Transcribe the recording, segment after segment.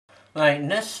Right, in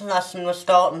this lesson we're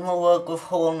starting to work with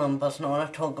whole numbers, and I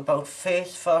want to talk about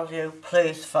face value,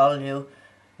 place value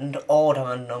and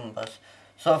ordering numbers.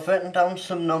 So I've written down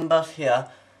some numbers here,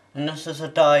 and this is a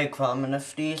diagram, and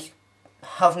if these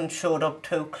haven't showed up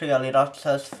too clearly, that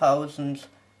says thousands,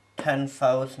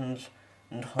 10,000s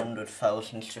and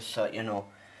 100,000s, just so you know.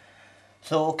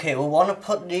 So okay, we want to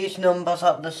put these numbers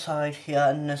at the side here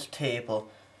in this table.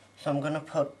 So I'm going to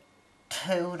put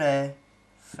 2 there,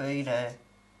 3 there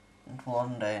and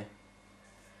 1 there.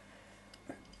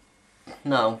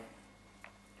 Now,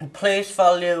 the place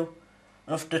value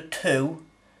of the 2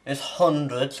 is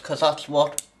hundreds, because that's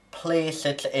what place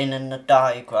it's in the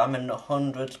diagram, in the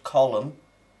hundreds column.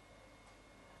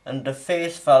 And the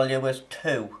face value is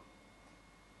 2.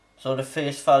 So the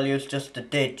face value is just a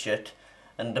digit,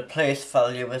 and the place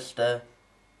value is the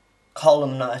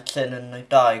column that it's in the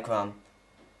diagram.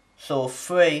 So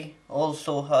 3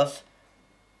 also has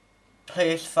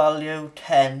place value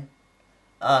 10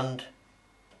 and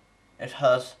it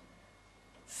has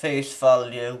face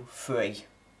value 3.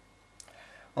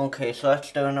 Okay, so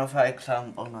let's do another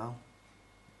example now.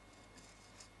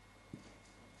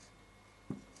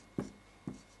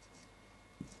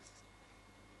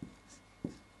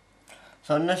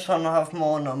 So in this one I have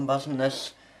more numbers, and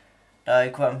this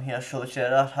diagram here shows you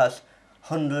that has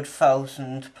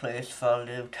 100,000 place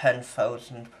value,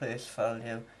 10,000 place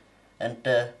value, and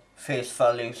the face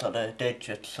values are the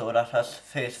digits, so that has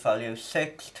face value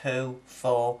 6, 2,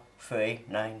 4, 3,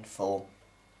 9, 4.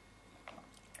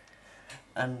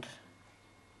 And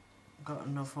got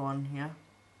another one here.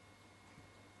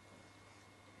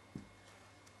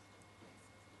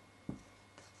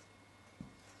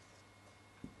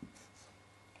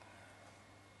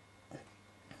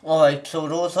 Alright, so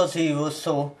those are zeros,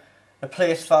 so the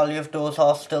place value of those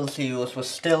are still zeros. We'll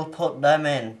still put them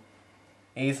in.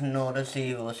 Even though they're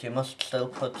zeros, you must still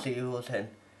put zeros in.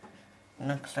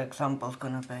 Next example is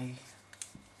going to be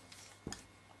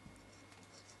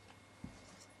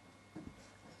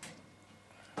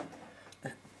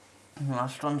the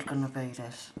last one's going to be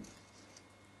this.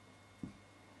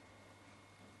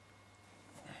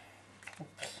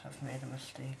 Oops, I've made a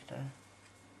mistake there.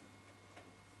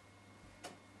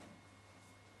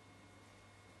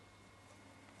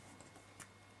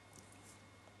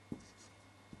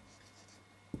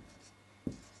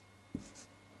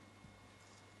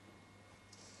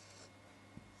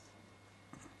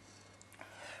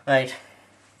 Right,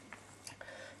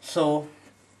 so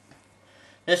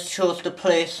this shows the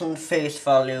place and face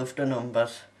value of the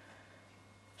numbers.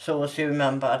 So as you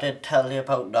remember, I did tell you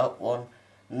about that one.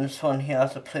 And this one here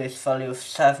has a place value of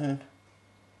 7.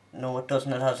 No, it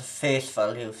doesn't, it has a face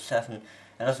value of 7.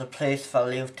 It has a place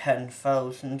value of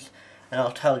 10,000. And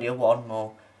I'll tell you one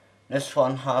more. This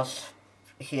one has,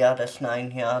 here, this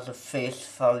 9 here has a face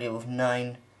value of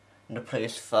 9 and a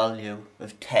place value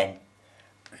of 10.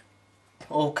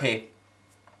 Okay,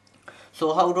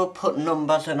 so how do I put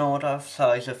numbers in order of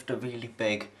size if they're really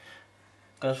big?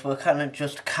 Because we can't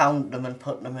just count them and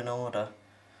put them in order.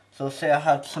 So say I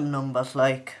had some numbers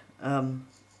like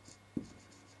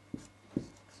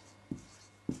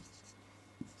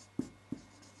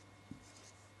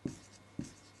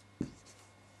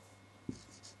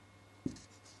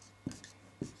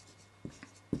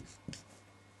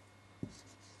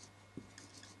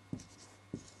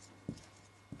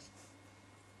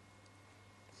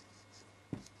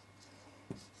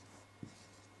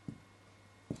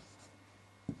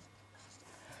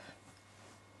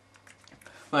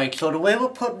right, so the way we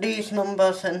put these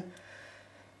numbers in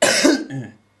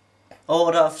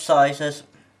order of sizes,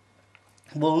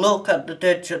 we'll look at the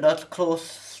digit that's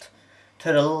closest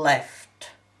to the left.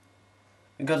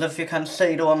 Because if you can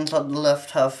see, the ones at the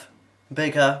left have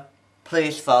bigger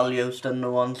place values than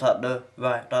the ones at the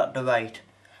right.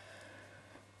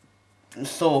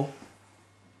 So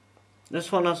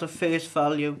this one has a face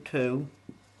value 2.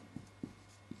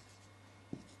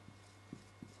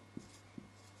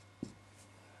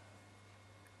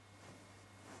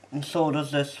 And so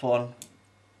does this one.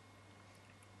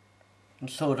 And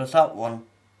so does that one.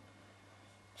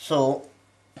 So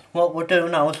what we'll do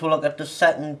now is we'll look at the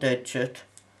second digit.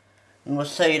 And we'll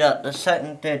say that the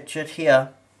second digit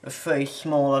here, the 3 is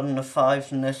smaller than the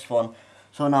 5s in this one.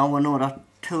 So now we know that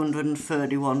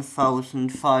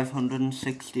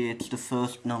 231,568 is the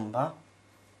first number.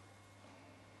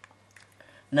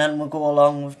 And then we'll go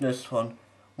along with this one.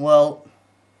 Well,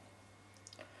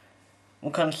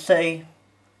 we can say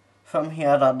from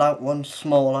here that that one's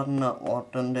smaller than that one,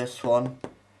 than this one,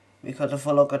 because if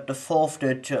we look at the fourth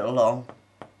digit along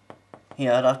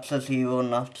here, that's a 0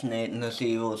 and that's an 8, and the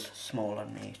 0's smaller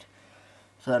than 8.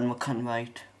 So then we can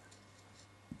write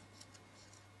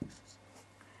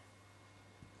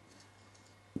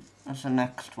as the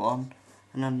next one,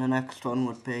 and then the next one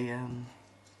would be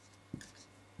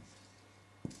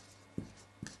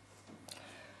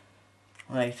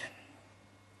right.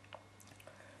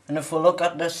 And if we look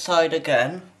at this side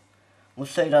again, we'll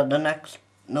say that the next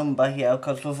number here,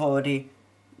 because we've already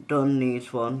done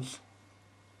these ones,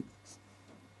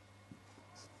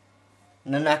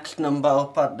 and the next number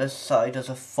up at this side is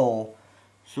a 4.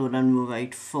 So then we'll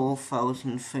write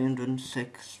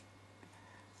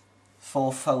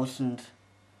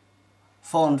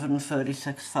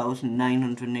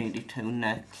 436,982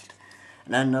 next.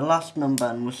 And then the last number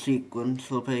in the sequence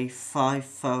will be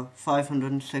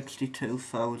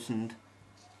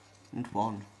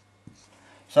 562,001.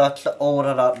 So that's the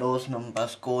order that those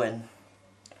numbers go in.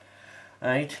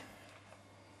 Right?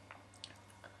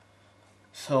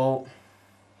 So,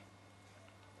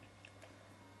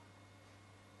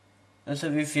 as a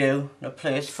review, the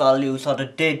place values are the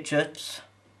digits.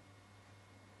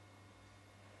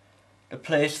 The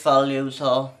place values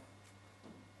are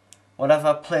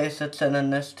whatever place it's in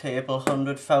this table: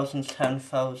 100, thousands,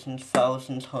 10,000,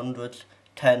 thousands, hundreds,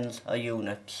 tens are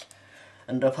units.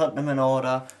 And to put them in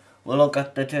order, we'll look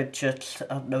at the digits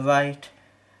at the right,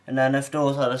 and then if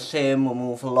those are the same, we'll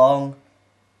move along,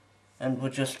 and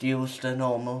we'll just use the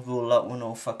normal rule that we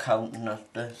know for counting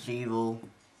at the 0,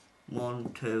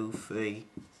 1, 2, 3,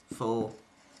 4,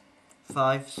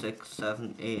 5, 6,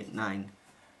 7, 8, 9,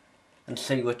 and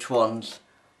see which ones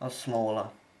are smaller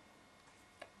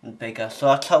and bigger. So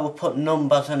that's how we put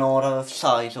numbers in order of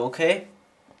size, okay?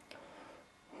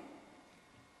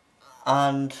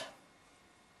 And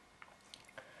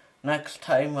next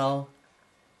time we'll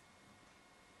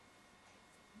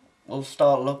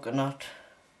start looking at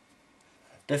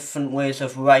different ways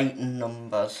of writing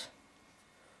numbers.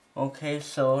 Okay,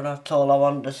 so that's all I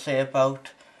want to say about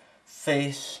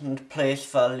face and place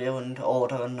value and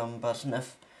order and numbers. And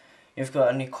if you've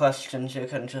got any questions, you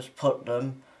can just put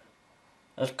them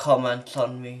as comments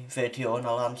on my video and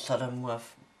I'll answer them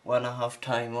when I have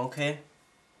time, okay?